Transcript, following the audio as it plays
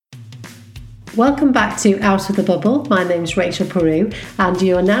Welcome back to Out of the Bubble. My name's Rachel Peru, and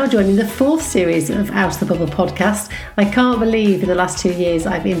you are now joining the fourth series of Out of the Bubble podcast. I can't believe in the last 2 years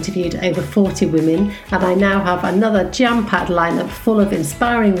I've interviewed over 40 women, and I now have another jam-packed lineup full of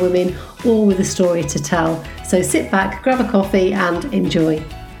inspiring women, all with a story to tell. So sit back, grab a coffee and enjoy.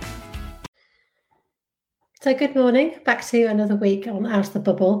 So good morning, back to another week on Out of the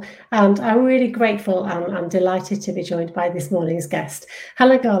Bubble, and I'm really grateful and I'm delighted to be joined by this morning's guest.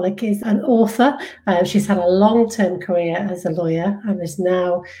 Helen Garlick is an author. She's had a long-term career as a lawyer and is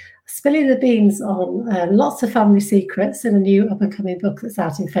now spilling the beans on lots of family secrets in a new up-and-coming book that's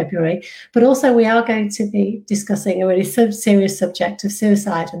out in February. But also we are going to be discussing a really serious subject of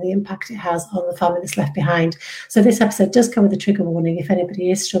suicide and the impact it has on the family that's left behind. So this episode does come with a trigger warning if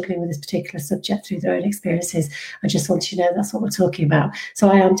anybody is struggling with this particular subject through their own experiences. I just want you to know that's what we're talking about. So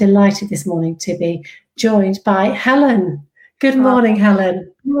I am delighted this morning to be joined by Helen. Good morning,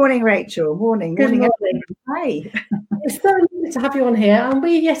 Helen. Morning, Rachel. Morning. Good morning. Hi. It's so lovely to have you on here. And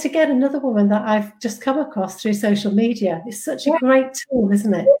we yet again another woman that I've just come across through social media. It's such a great tool,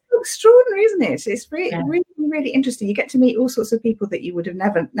 isn't it? It's extraordinary, isn't it? It's really interesting. You get to meet all sorts of people that you would have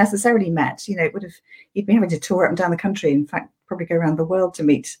never necessarily met. You know, you'd be having to tour up and down the country. In fact, probably go around the world to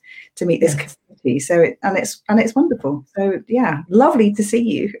meet this community. So it's wonderful. So yeah, lovely to see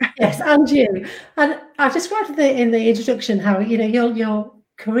you. Yes, and you. And I described in the introduction how your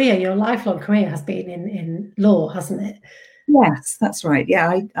career, your lifelong career, has been in law, hasn't it? Yes, that's right. Yeah,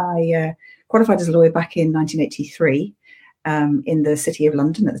 I qualified as a lawyer back in 1983 in the City of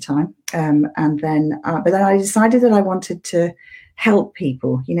London at the time, but then I decided that I wanted to help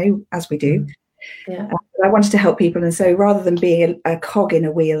people. You know, as we do. Yeah. I wanted to help people, and so rather than being a cog in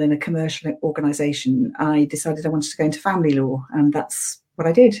a wheel in a commercial organisation, I decided I wanted to go into family law, and that's what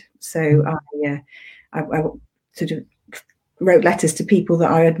I did. So I sort of wrote letters to people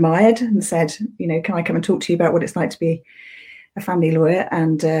that I admired and said, you know, can I come and talk to you about what it's like to be a family lawyer?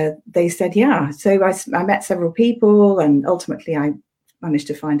 And they said, yeah. So I met several people, and ultimately I managed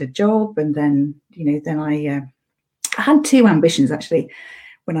to find a job. And then, I had two ambitions actually.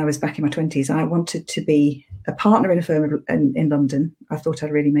 When I was back in my 20s, I wanted to be a partner in a firm in London. I thought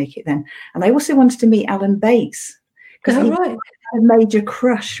I'd really make it then. And I also wanted to meet Alan Bates, because he had a major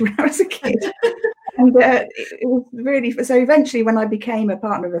crush when I was a kid. And it was really, so eventually when I became a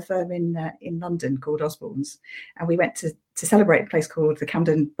partner of a firm in London called Osborne's, and we went to celebrate a place called the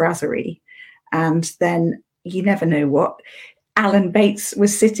Camden Brasserie, and then you never know what, Alan Bates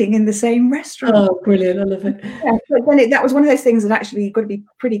was sitting in the same restaurant. Oh, brilliant. I love it. Yeah, but then that was one of those things that actually you've got to be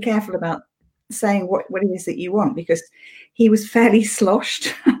pretty careful about saying what it is that you want, because he was fairly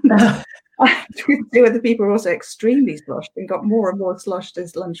sloshed. Two other people were also extremely sloshed and got more and more sloshed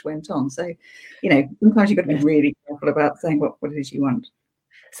as lunch went on. So, sometimes you've got to be really careful about saying what it is you want.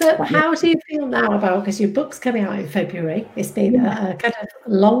 So how do you feel now about, because your book's coming out in February, it's been a kind of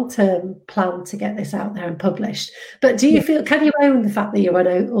long-term plan to get this out there and published, but do you feel, can you own the fact that you're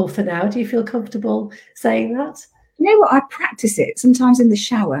an author now? Do you feel comfortable saying that? You know what, I practice it sometimes in the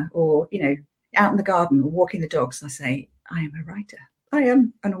shower or, out in the garden or walking the dogs. I say, I am a writer. I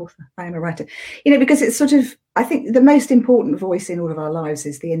am an author. I am a writer. Because it's sort of, I think the most important voice in all of our lives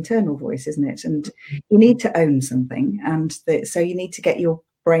is the internal voice, isn't it? And you need to own something. And so you need to get your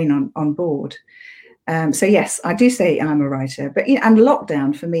brain on board. So yes, I do say I'm a writer, but and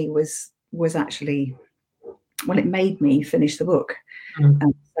lockdown for me was actually, well, it made me finish the book.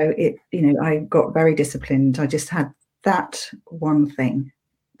 And so I got very disciplined. I just had that one thing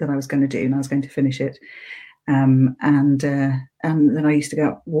that I was going to do, and I was going to finish it. And then I used to go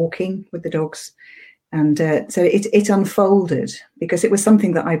out walking with the dogs, and so it unfolded, because it was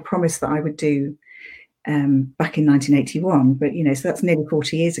something that I promised that I would do back in 1981, but so that's nearly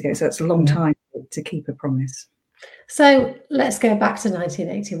 40 years ago, so that's a long time to keep a promise. So let's go back to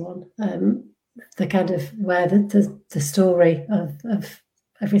 1981, the kind of where the story of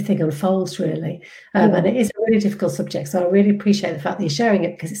everything unfolds, really. And it is a really difficult subject, so I really appreciate the fact that you're sharing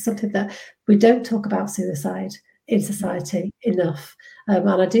it, because it's something that we don't talk about suicide in society enough. And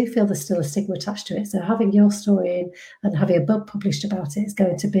I do feel there's still a stigma attached to it. So having your story and having a book published about it is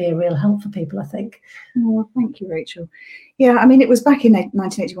going to be a real help for people, I think. Oh, thank you, Rachel. Yeah, I mean, it was back in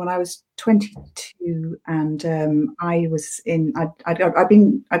 1981. I was 22, and I'd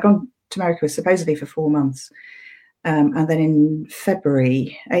gone to America supposedly for 4 months. And then in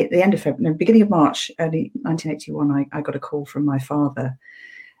February, at the end of February, beginning of March, early 1981, I got a call from my father.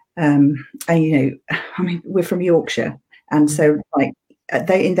 And we're from Yorkshire, and so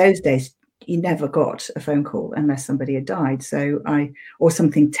in those days, you never got a phone call unless somebody had died. Or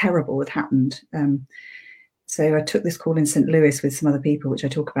something terrible had happened. so I took this call in St. Louis with some other people, which I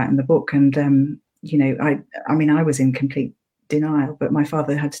talk about in the book. And, I was in complete denial, but my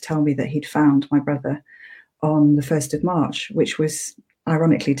father had to tell me that he'd found my brother on the 1st of March, which was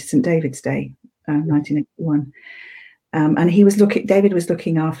ironically to St. David's Day, 1981. And David was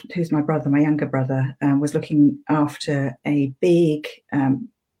looking after, who's my brother, my younger brother, was looking after a big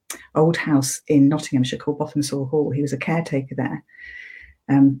old house in Nottinghamshire called Botham-Saw Hall. He was a caretaker there.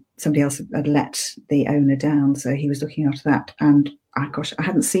 Somebody else had let the owner down, so he was looking after that. And I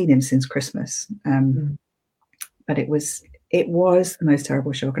hadn't seen him since Christmas. But it was the most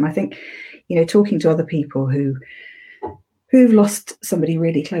terrible shock. And I think, talking to other people who've lost somebody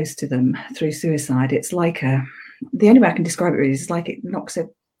really close to them through suicide, it's like the only way I can describe it really is like it knocks a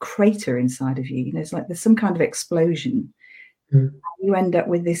crater inside of you. It's like there's some kind of explosion. You end up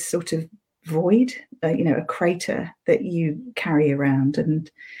with this sort of void, a crater that you carry around,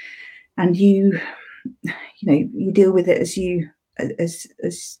 and you deal with it as you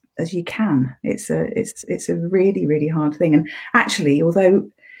can. It's a really, really hard thing. And actually, although,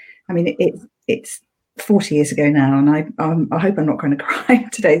 it's 40 years ago now, and I hope I'm not going to cry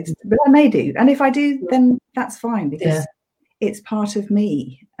today, but I may do. And if I do, then that's fine, because it's part of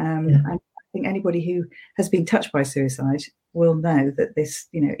me. And I think anybody who has been touched by suicide will know that this,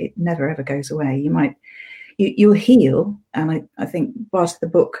 it never ever goes away. You'll heal. And I think part of the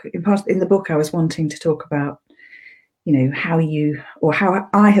book, in the book, I was wanting to talk about, how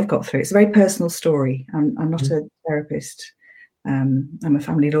I have got through it. It's a very personal story. I'm not a therapist. I'm a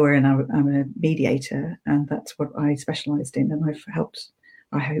family lawyer, and I'm a mediator, and that's what I specialised in. And I've helped,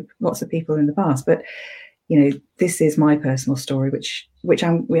 I hope, lots of people in the past. But this is my personal story, which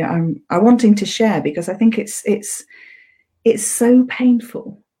I'm wanting to share, because I think it's so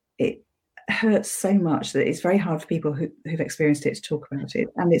painful. It hurts so much that it's very hard for people who've experienced it to talk about it,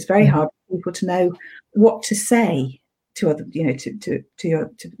 and it's very hard for people to know what to say to other, to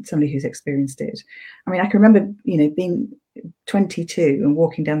somebody who's experienced it. I can remember, being 22 and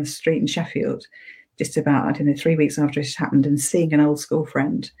walking down the street in Sheffield, just about 3 weeks after it happened, and seeing an old school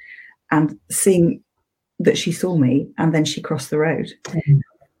friend, and seeing that she saw me, and then she crossed the road. And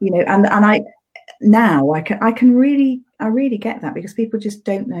I really get that, because people just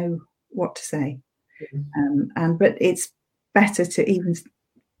don't know what to say. But it's better to even,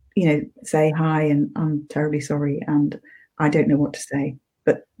 say hi and I'm terribly sorry and I don't know what to say,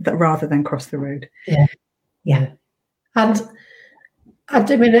 but rather than cross the road. Yeah. And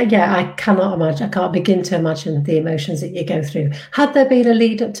I cannot imagine, I can't begin to imagine the emotions that you go through. Had there been a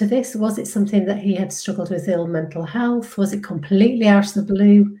lead up to this? Was it something that he had struggled with ill mental health? Was it completely out of the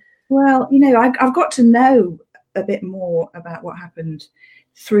blue? Well, I've got to know a bit more about what happened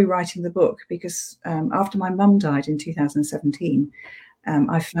through writing the book, because after my mum died in 2017,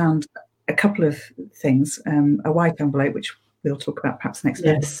 I found a couple of things, a white envelope, which we'll talk about perhaps next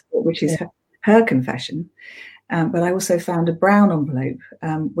week, which is her confession. But I also found a brown envelope,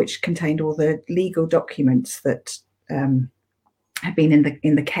 which contained all the legal documents that had been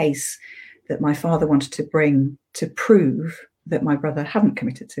in the case that my father wanted to bring to prove that my brother hadn't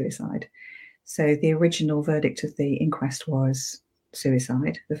committed suicide. So the original verdict of the inquest was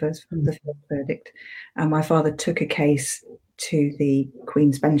suicide, the first verdict. And my father took a case to the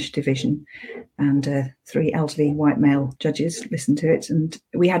Queen's Bench Division, and 3 elderly white male judges listened to it. And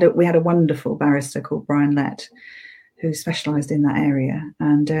we had a wonderful barrister called Brian Lett, who specialised in that area,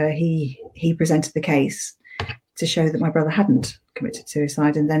 and he presented the case to show that my brother hadn't committed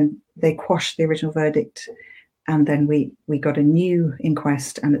suicide. And then they quashed the original verdict, and then we got a new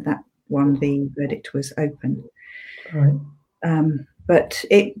inquest, and at that one the verdict was open. Right. But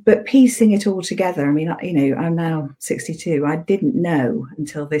piecing it all together, I'm now 62. I didn't know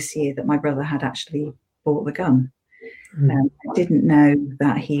until this year that my brother had actually bought the gun. I didn't know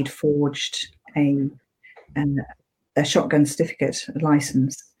that he'd forged a shotgun certificate, a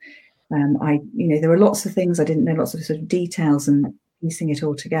license. There were lots of things I didn't know, lots of sort of details, and piecing it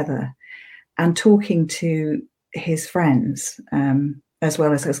all together, and talking to his friends, as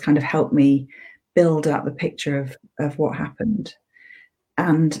well as has kind of helped me build up the picture of what happened.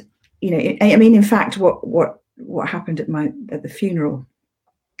 And in fact, what happened at the funeral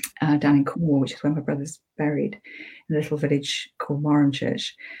down in Cornwall, which is where my brother's buried, in a little village called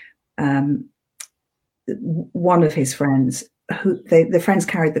Marhamchurch, one of his friends, the friends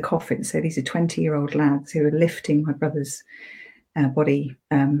carried the coffin. So these are 20-year-old lads who were lifting my brother's body,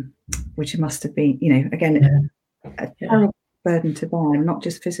 which must have been, a terrible burden to bear, not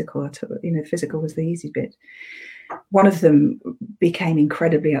just physical. Physical was the easy bit. One of them became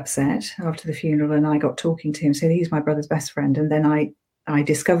incredibly upset after the funeral, and I got talking to him. So he's my brother's best friend. And then I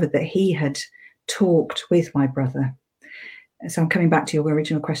discovered that he had talked with my brother. So I'm coming back to your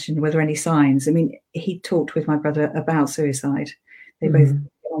original question, were there any signs? I mean, he talked with my brother about suicide. They both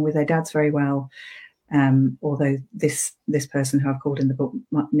get on with their dads very well. Although this person who I've called in the book,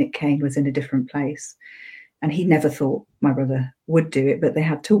 Nick Kane, was in a different place. And he never thought my brother would do it, but they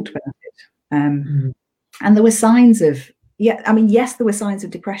had talked about it. And there were signs of, yes, there were signs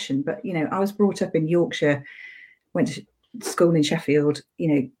of depression, but, I was brought up in Yorkshire, went to school in Sheffield.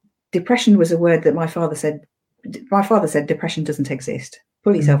 Depression was a word that my father said depression doesn't exist.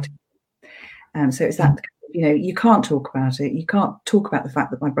 Pull yourself together. So it's that, you can't talk about it. You can't talk about the fact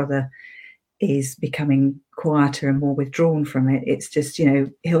that my brother is becoming quieter and more withdrawn from it. It's just,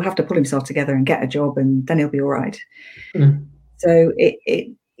 he'll have to pull himself together and get a job, and then he'll be all right. So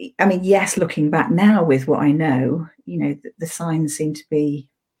yes, looking back now with what I know, the signs seem to be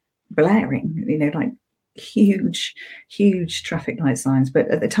blaring, like huge traffic light signs. But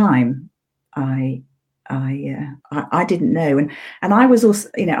at the time, I didn't know, and I was also,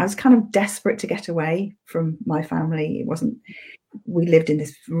 I was kind of desperate to get away from my family. We lived in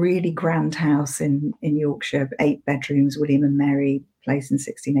this really grand house in Yorkshire, 8 bedrooms, William and Mary Place in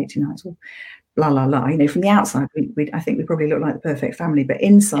 1689. So blah blah blah. From the outside, I think we probably looked like the perfect family, but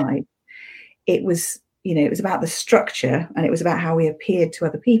inside, it was, it was about the structure and it was about how we appeared to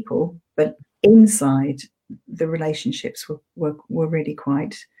other people. But inside, the relationships were really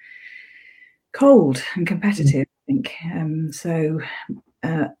quite cold and competitive, I think. And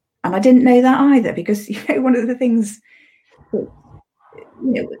I didn't know that either, because one of the things that,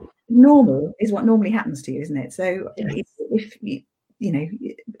 normal is what normally happens to you, isn't it? So if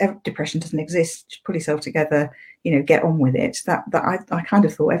depression doesn't exist, just pull yourself together, get on with it. That I kind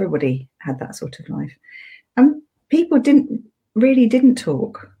of thought everybody had that sort of life, and people didn't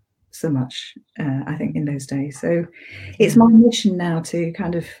talk so much, I think, in those days. So it's my mission now to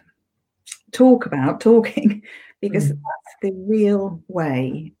kind of talk about talking, because that's the real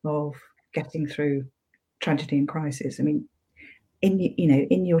way of getting through tragedy and crisis. I mean,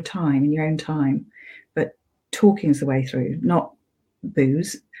 in your time, in your own time, but talking is the way through, not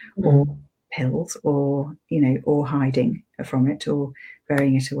booze or pills or hiding from it or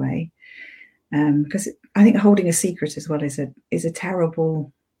burying it away. Because I think holding a secret as well is a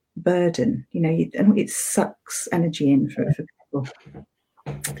terrible burden. It sucks energy in for people.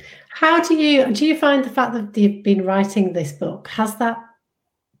 How do you find the fact that you've been writing this book, has that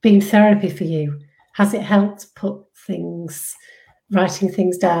been therapy for you? Has it helped writing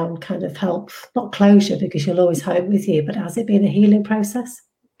things down kind of help, not closure because you'll always have it with you, but has it been a healing process?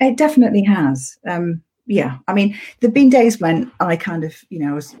 It definitely has. I mean, there've been days when I kind of, when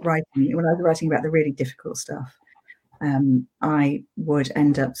I was writing about the really difficult stuff, I would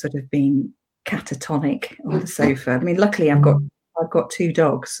end up sort of being catatonic on the sofa. I mean, luckily I've got 2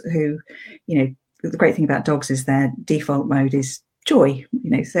 dogs who, the great thing about dogs is their default mode is joy,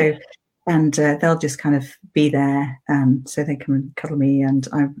 so, and they'll just kind of be there, so they come and cuddle me. And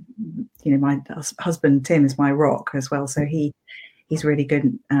I, my husband Tim is my rock as well, so he's really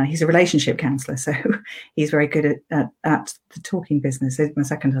good. He's a relationship counsellor, so he's very good at the talking business. He's my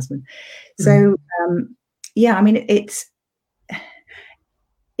second husband. So I mean,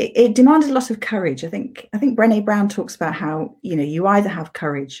 it demanded a lot of courage. I think Brené Brown talks about how you either have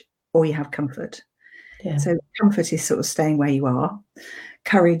courage or you have comfort. Yeah. So comfort is sort of staying where you are.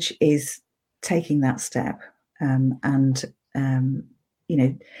 Courage is taking that step. There's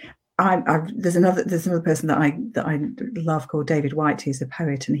another person that I love called David White, who's a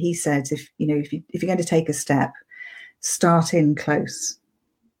poet, and he says if you're going to take a step, start in close.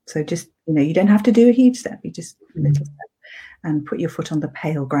 So just you don't have to do a huge step, you just a little step, and put your foot on the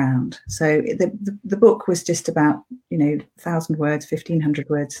pale ground. So the book was just about 1,000 words, 1,500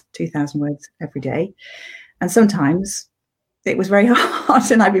 words, 2,000 words every day, and sometimes it was very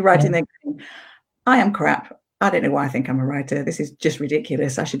hard, and I'd be writing there going, I am crap. I don't know why I think I'm a writer. This is just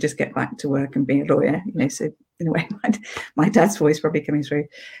ridiculous. I should just get back to work and be a lawyer. So in a way, my dad's voice probably coming through.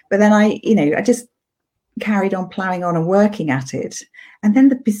 But then I just carried on ploughing on and working at it. And then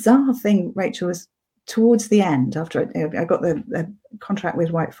the bizarre thing, Rachel, was towards the end, after I got the contract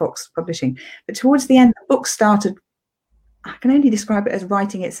with White Fox Publishing, but towards the end, the book started, I can only describe it as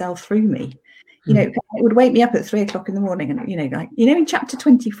writing itself through me. It would wake me up at 3 o'clock in the morning, and in chapter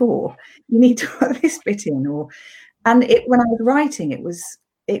 24, you need to put this bit in, when I was writing, it was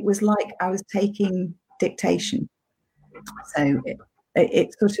like I was taking dictation. So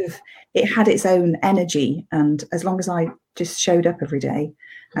it had its own energy, and as long as I just showed up every day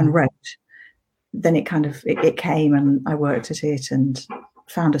and wrote, then it kind of it came, and I worked at it and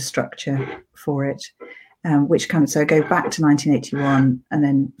found a structure for it, which kind of, so I go back to 1981 and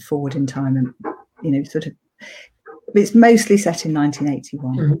then forward in time, and sort of, it's mostly set in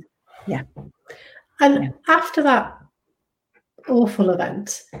 1981. Mm-hmm. Yeah. And after that awful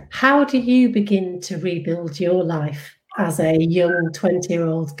event, how do you begin to rebuild your life as a young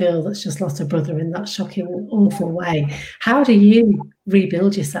 20-year-old girl that's just lost a brother in that shocking, awful way? How do you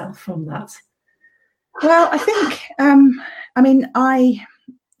rebuild yourself from that? Well, I think,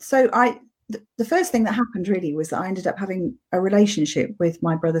 the first thing that happened really was that I ended up having a relationship with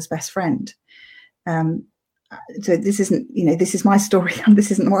my brother's best friend. So this is my story, and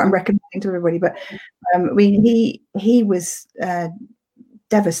this isn't what I'm recommending to everybody, but he was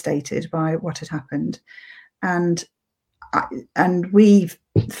devastated by what had happened, and we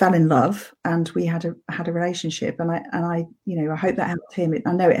fell in love, and we had a relationship, and I hope that helped him.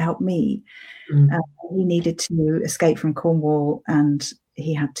 I know it helped me. He needed to escape from Cornwall, and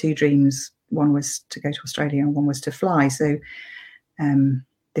he had two dreams. One was to go to Australia, and one was to fly. So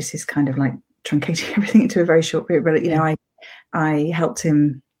this is kind of like truncating everything into a very short period. But I helped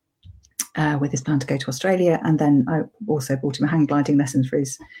him with his plan to go to Australia, and then I also bought him hang gliding lessons for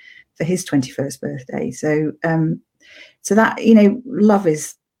his 21st birthday. So that, love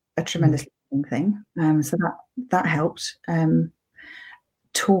is a tremendously thing. So that helped.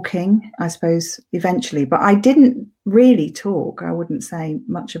 Talking, I suppose, eventually, but I didn't really talk. I wouldn't say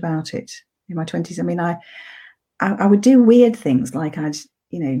much about it in my 20s. I mean, I would do weird things, like I'd,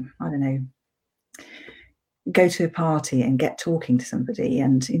 I don't know, go to a party and get talking to somebody,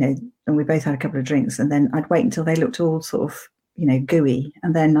 and and we both had a couple of drinks, and then I'd wait until they looked all sort of gooey,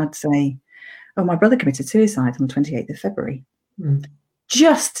 and then I'd say, oh, my brother committed suicide on the 28th of February,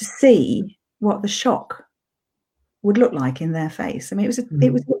 just to see what the shock would look like in their face. I mean, it was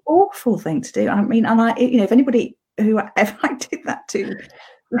an awful thing to do. I mean, and if anybody who ever I did that to in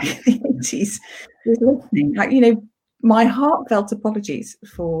the 80s was listening, my heartfelt apologies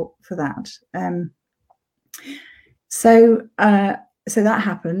for that. So that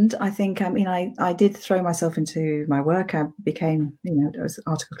happened. I think, I did throw myself into my work. I became, I was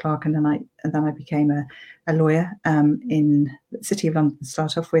article clerk, and then I became a lawyer in the City of London to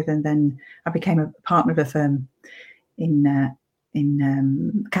start off with, and then I became a partner of a firm in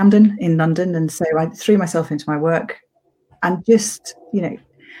Camden in London. And so I threw myself into my work, and just,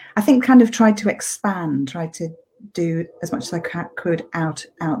 I think kind of tried to expand, tried to do as much as I could out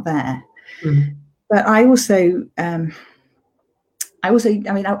there. But I wouldn't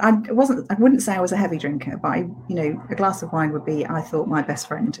say I was a heavy drinker, but a glass of wine would be, I thought, my best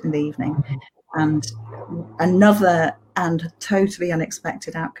friend in the evening. And another and totally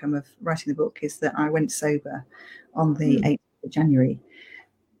unexpected outcome of writing the book is that I went sober on the 8th of January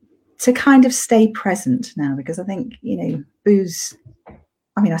to kind of stay present now, because I think, booze,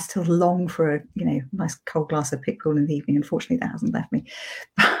 I still long for a, nice cold glass of Pickpool in the evening. Unfortunately, that hasn't left me.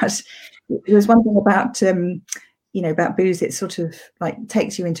 But there's one thing about, about booze, it sort of like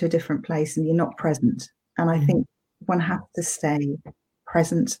takes you into a different place and you're not present. And I think one has to stay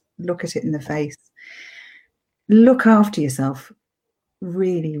present, look at it in the face, look after yourself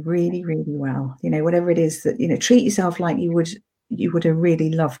really, really, really well. Whatever it is that, treat yourself like you would a really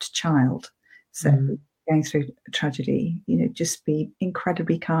loved child. So going through a tragedy, just be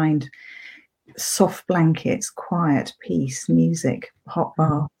incredibly kind, soft blankets, quiet, peace, music, hot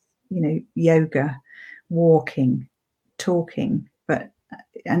bath, yoga, walking, talking, but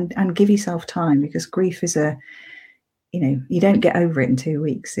and give yourself time, because grief is you don't get over it in 2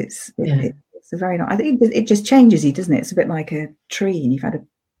 weeks. It's a very, I think it just changes you, doesn't it? It's a bit like a tree and you've had a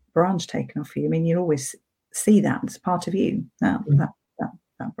branch taken off you. I mean, you'll always see that it's part of you, that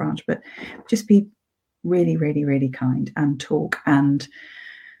branch, but just be really, really, really kind, and talk and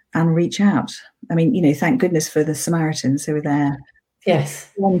reach out. I mean, thank goodness for the Samaritans who were there.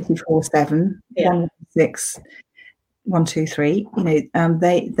 Yes. 24/7, 116, 123.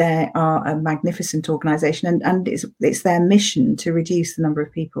 They are a magnificent organisation, and it's their mission to reduce the number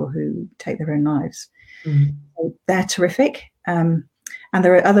of people who take their own lives. So they're terrific. And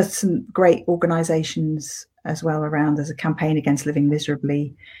there are some great organisations as well around. There's a campaign against living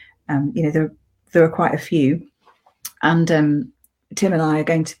miserably. There are quite a few, and Tim and I are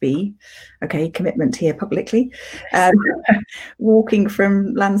going to be, commitment here publicly, walking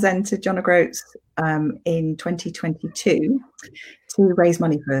from Land's End to John O'Groats in 2022 to raise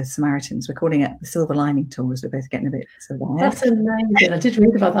money for Samaritans. We're calling it the Silver Lining Tour, as we're both getting a bit silver. That's amazing. I did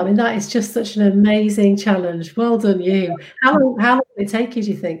read about that. I mean, that is just such an amazing challenge. Well done, you. How long will it take you,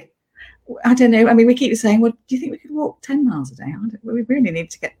 do you think? I don't know. I mean, we keep saying, well, do you think we could walk 10 miles a day? We really need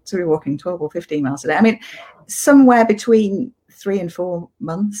to get to walking 12 or 15 miles a day. I mean, somewhere between 3 and 4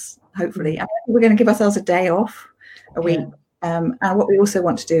 months, hopefully. I think we're going to give ourselves a day off a week. And what we also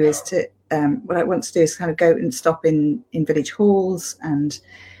want to do is to what I want to do is kind of go and stop in village halls and,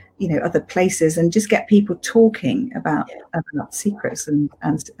 you know, other places, and just get people talking about secrets and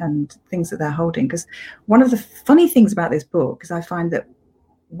things that they're holding. Because one of the funny things about this book is I find that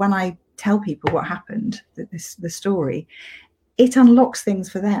when I tell people what happened, the story, it unlocks things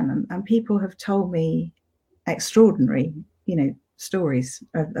for them, and people have told me extraordinary, you know, stories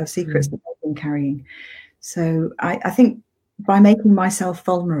of secrets that they've been carrying. So I think by making myself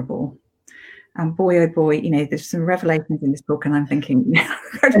vulnerable, and boy, oh boy, you know, there's some revelations in this book, and I'm thinking,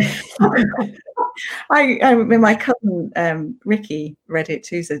 my cousin Ricky read it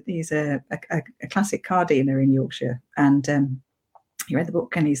too. So he's a classic car dealer in Yorkshire, and he read the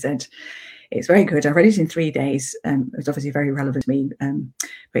book and he said, it's very good. I read it in 3 days. It was obviously very relevant to me.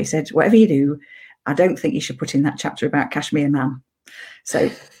 But he said, whatever you do, I don't think you should put in that chapter about Kashmir Man. So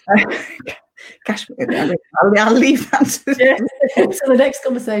Kashmir, I'll leave that to the next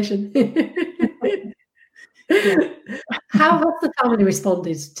conversation. How have the family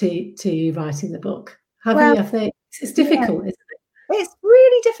responded to you writing the book? It's difficult, isn't it? It's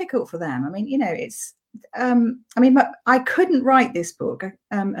really difficult for them. I mean, you know, it's. I couldn't write this book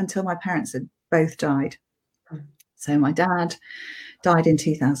until my parents had both died. So my dad died in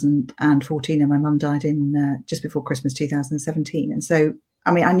 2014, and my mum died in just before Christmas 2017. And so,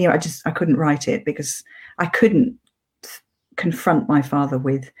 I mean, I knew I couldn't write it because I couldn't confront my father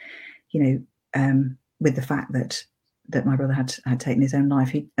with, you know, with the fact that my brother had taken his own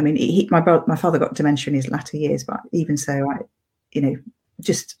life. My father got dementia in his latter years, but even so, it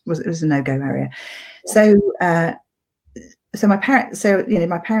was a no-go area. So my parents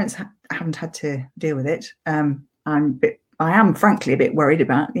haven't had to deal with it. I am frankly a bit worried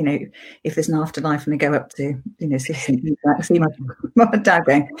about, you know, if there's an afterlife and I go up to, you know, see my mum and dad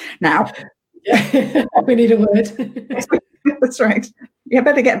going, now. Yeah, we need a word. That's right. You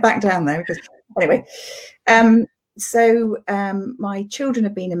better get back down there, because anyway. So my children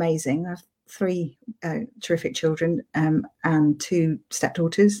have been amazing. I have 3 terrific children and 2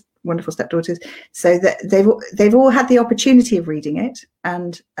 stepdaughters, wonderful stepdaughters. So that they've all had the opportunity of reading it,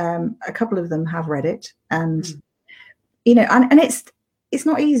 and a couple of them have read it. And you know, and it's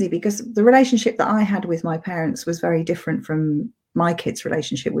not easy, because the relationship that I had with my parents was very different from my kids'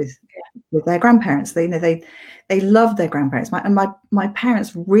 relationship with their grandparents. They, you know, they loved their grandparents. My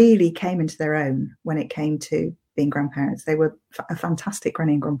parents really came into their own when it came to being grandparents. They were a fantastic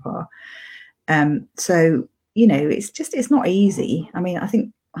granny and grandpa. So, you know, it's not easy. I mean, I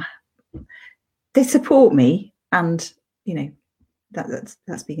think they support me, and, you know,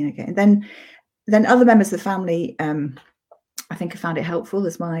 that's being okay. And then other members of the family, I think I found it helpful.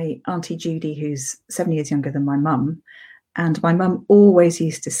 There's my Auntie Judy, who's 7 years younger than my mum. And my mum always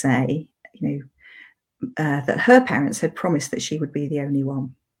used to say, you know, that her parents had promised that she would be the only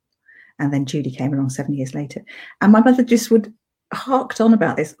one. And then Judy came along 7 years later. And my mother just harked on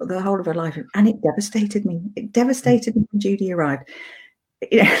about this the whole of her life. And it devastated me. It devastated me when Judy arrived.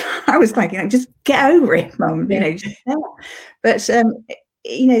 You know, I was like, you know, just get over it, Mum. You know, just, but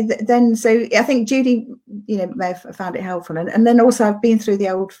you know, then so I think Judy, you know, may have found it helpful. And then also I've been through the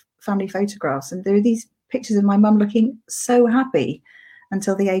old family photographs, and there are these pictures of my mum looking so happy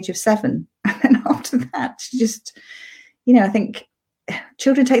until the age of 7. And then after that, she just, you know, I think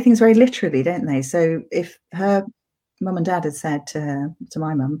children take things very literally, don't they? So if her mum and dad had said to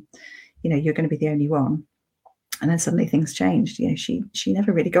my mum, you know, you're going to be the only one, and then suddenly things changed, you know, she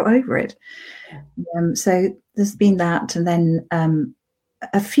never really got over it. So there's been that. And then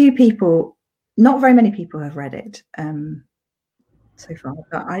a few people, not very many people have read it so far,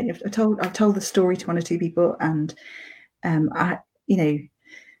 but I've told the story to 1 or 2 people, and you know,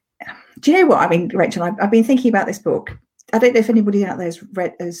 do you know what I mean, Rachel? I've been thinking about this book. I don't know if anybody out there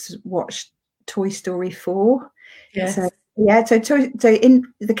has watched Toy Story 4. Yes. So in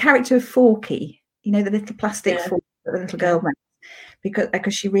the character of Forky, you know, the little plastic fork that the little girl makes,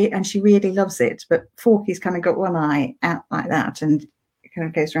 because she really loves it, but Forky's kind of got one eye out like that, and kind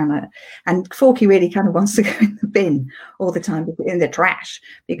of goes around like that. And Forky really kind of wants to go in the bin all the time, in the trash,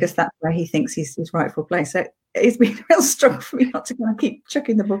 because that's where he thinks he's his rightful place. So it's been a real struggle for me not to kind of keep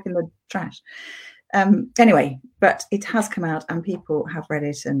chucking the book in the trash. Anyway, but it has come out and people have read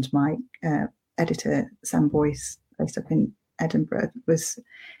it, and my editor, Sam Boyce, based up in Edinburgh, was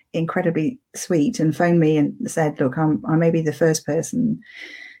incredibly sweet and phoned me and said, look, I may be the first person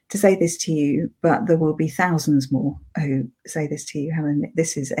to say this to you, but there will be thousands more who say this to you, Helen.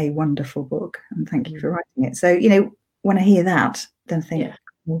 This is a wonderful book, and thank you for writing it. So, you know, when I hear that, then I think,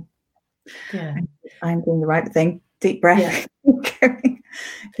 I'm doing the right thing. Deep breath.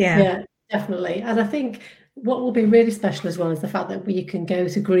 Yeah, definitely. And I think what will be really special as well is the fact that you can go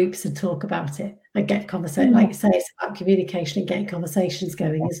to groups and talk about it and get conversation. Like you say, it's about communication and getting conversations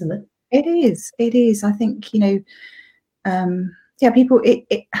going, isn't it? It is. It is. I think, you know, people.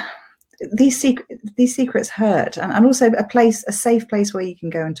 These secrets hurt, and also a safe place where you can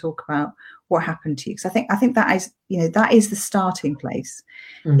go and talk about what happened to you. Because I think that is, you know, that is the starting place,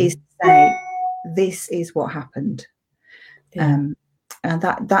 is to say this is what happened. Yeah. And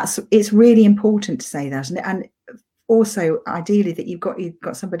that's it's really important to say that, and also ideally that you've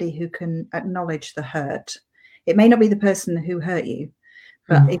got somebody who can acknowledge the hurt. It may not be the person who hurt you,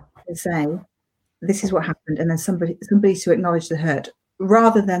 but if you can say this is what happened, and then somebody to acknowledge the hurt,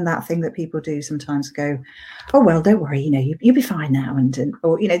 rather than that thing that people do sometimes, go, oh well, don't worry, you know, you'll be fine now, and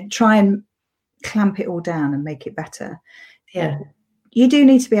or, you know, try and clamp it all down and make it better. Yeah, you do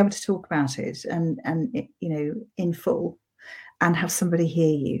need to be able to talk about it and you know, in full, and have somebody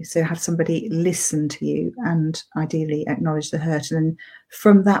hear you. So have somebody listen to you and ideally acknowledge the hurt. And then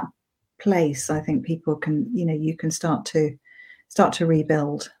from that place, I think people can, you know, you can start to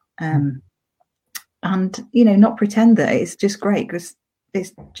rebuild, and, you know, not pretend that it's just great, because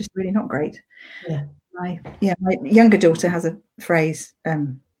it's just really not great. Yeah. My younger daughter has a phrase,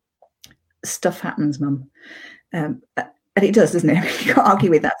 stuff happens, Mum. And it does, doesn't it? You can't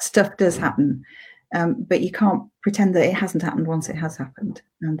argue with that. Stuff does happen. But you can't pretend that it hasn't happened once it has happened,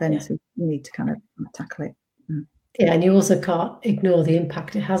 and then so you need to kind of tackle it. Yeah, and you also can't ignore the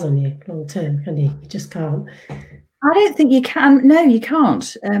impact it has on you long term, can you? You just can't. I don't think you can. No, you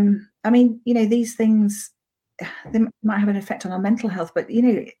can't. I mean, you know, these things, they might have an effect on our mental health, but, you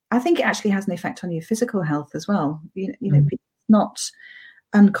know, I think it actually has an effect on your physical health as well. You know, it's not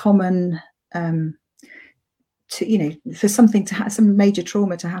uncommon to, you know, for something to some major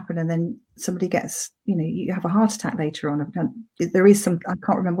trauma to happen, and then somebody gets, you know, you have a heart attack later on. There is some, I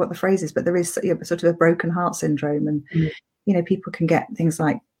can't remember what the phrase is, but there is, you know, sort of a broken heart syndrome, and you know, people can get things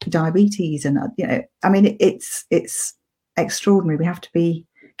like diabetes, and you know, I mean, it's extraordinary. We have to be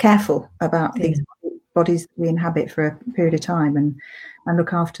careful about these bodies that we inhabit for a period of time, and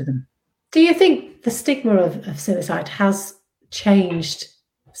look after them. Do you think the stigma of suicide has changed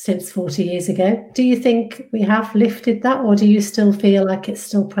since 40 years ago? Do you think we have lifted that, or do you still feel like it's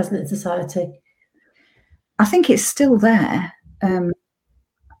still present in society? I think it's still there.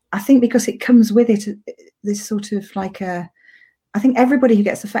 I think because it comes with it, this sort of like I think everybody who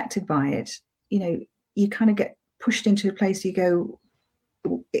gets affected by it, you know, you kind of get pushed into a place, you go,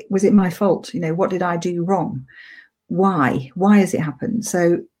 was it my fault? You know, what did I do wrong? Why has it happened?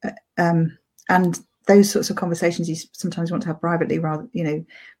 So, and those sorts of conversations you sometimes want to have privately, rather, you know,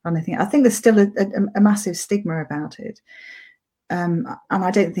 I think there's still a massive stigma about it. And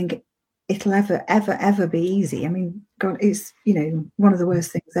I don't think it'll ever be easy. I mean, God, it's, you know, one of the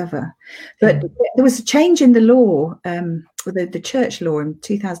worst things ever. But there was a change in the law, the church law in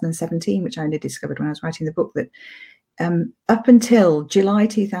 2017, which I only discovered when I was writing the book, that up until July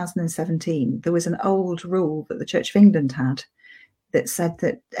 2017, there was an old rule that the Church of England had that said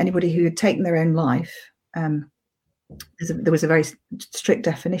that anybody who had taken their own life, there was a very strict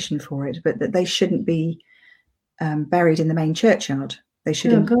definition for it, but that they shouldn't be buried in the main churchyard. They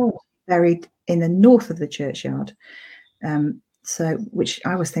should be buried in the north of the churchyard. So, which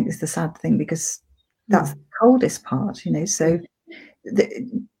I always think is the sad thing, because that's the coldest part, you know. So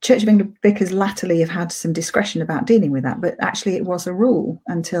the Church of England vicars latterly have had some discretion about dealing with that, but actually it was a rule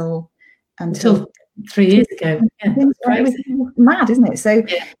until 3 years ago. Yeah, it was mad, isn't it? So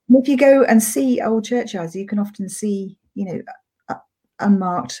if you go and see old churchyards, you can often see, you know,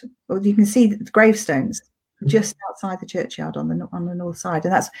 unmarked, or you can see the gravestones just outside the churchyard on the north side,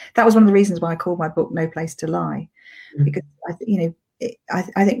 and that was one of the reasons why I called my book "No Place to Lie," because I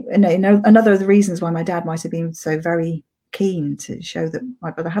think, you know, another of the reasons why my dad might have been so very keen to show that my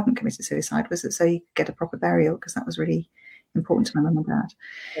brother hadn't committed suicide was that so he could get a proper burial, because that was really important to my mum and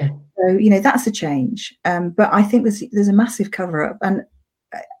dad. So, you know, that's a change, but I think there's a massive cover up, and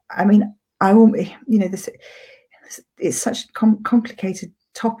I mean, I won't, you know, it's such a complicated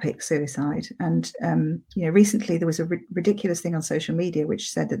topic, suicide, and you know, recently there was a ridiculous thing on social media which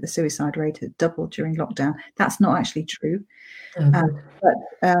said that the suicide rate had doubled during lockdown. That's not actually true.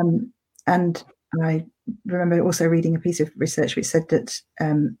 And I remember also reading a piece of research which said that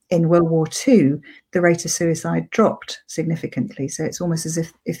in World War II the rate of suicide dropped significantly. So it's almost as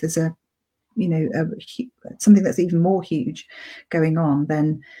if there's a, you know, something that's even more huge going on,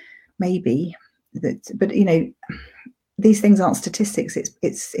 then maybe that. But, you know, these things aren't statistics,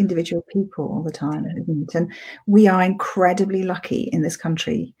 it's individual people all the time, isn't it? And we are incredibly lucky in this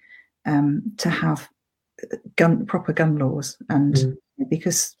country to have proper gun laws, and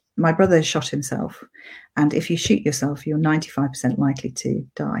because my brother shot himself, and if you shoot yourself, you're 95% likely to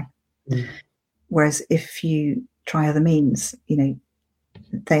die. Whereas if you try other means,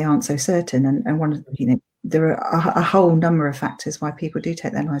 they aren't so certain. And one of, there are a whole number of factors why people do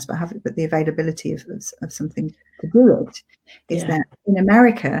take their lives, but the availability of something to do it is that in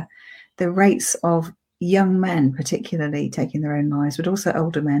America, the rates of young men particularly taking their own lives, but also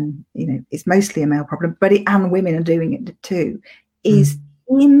older men, it's mostly a male problem, and women are doing it too, is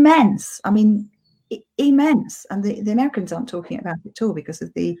immense. I mean, immense. And the Americans aren't talking about it at all because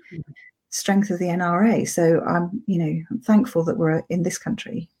of the strength of the NRA. So I'm thankful that we're in this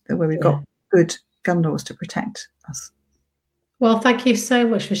country where we've got good gun laws to protect us. Well, thank you so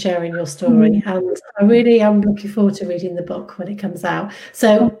much for sharing your story. And I really am looking forward to reading the book when it comes out.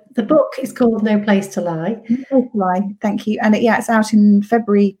 So the book is called No Place to Lie. No Place to Lie, thank you. And it's out in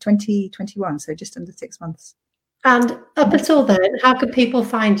February 2021, so just under 6 months. And up until then, how can people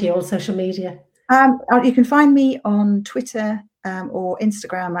find you on social media? You can find me on Twitter or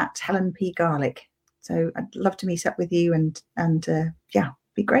Instagram at Helen P. Garlick. So I'd love to meet up with you and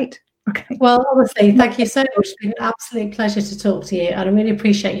be great. Okay. Well, honestly, thank you so much. It's been an absolute pleasure to talk to you, and I really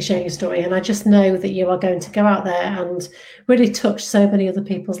appreciate you sharing your story. And I just know that you are going to go out there and really touch so many other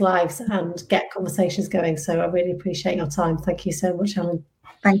people's lives and get conversations going. So I really appreciate your time. Thank you so much, Helen.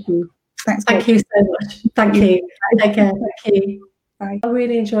 Thank you. Thanks. Thank you so much. Thank you. Take care. Thank you. Bye. I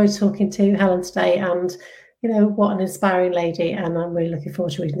really enjoyed talking to Helen today, and what an inspiring lady, and I'm really looking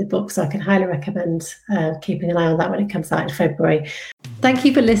forward to reading the book, so I can highly recommend keeping an eye on that when it comes out in February. Thank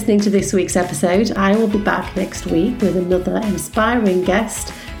you for listening to this week's episode. I will be back next week with another inspiring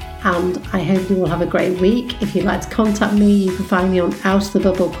guest, and I hope you will have a great week. If you'd like to contact me, you can find me on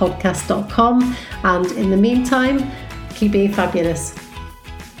outofthebubblepodcast.com, and in the meantime, keep being fabulous.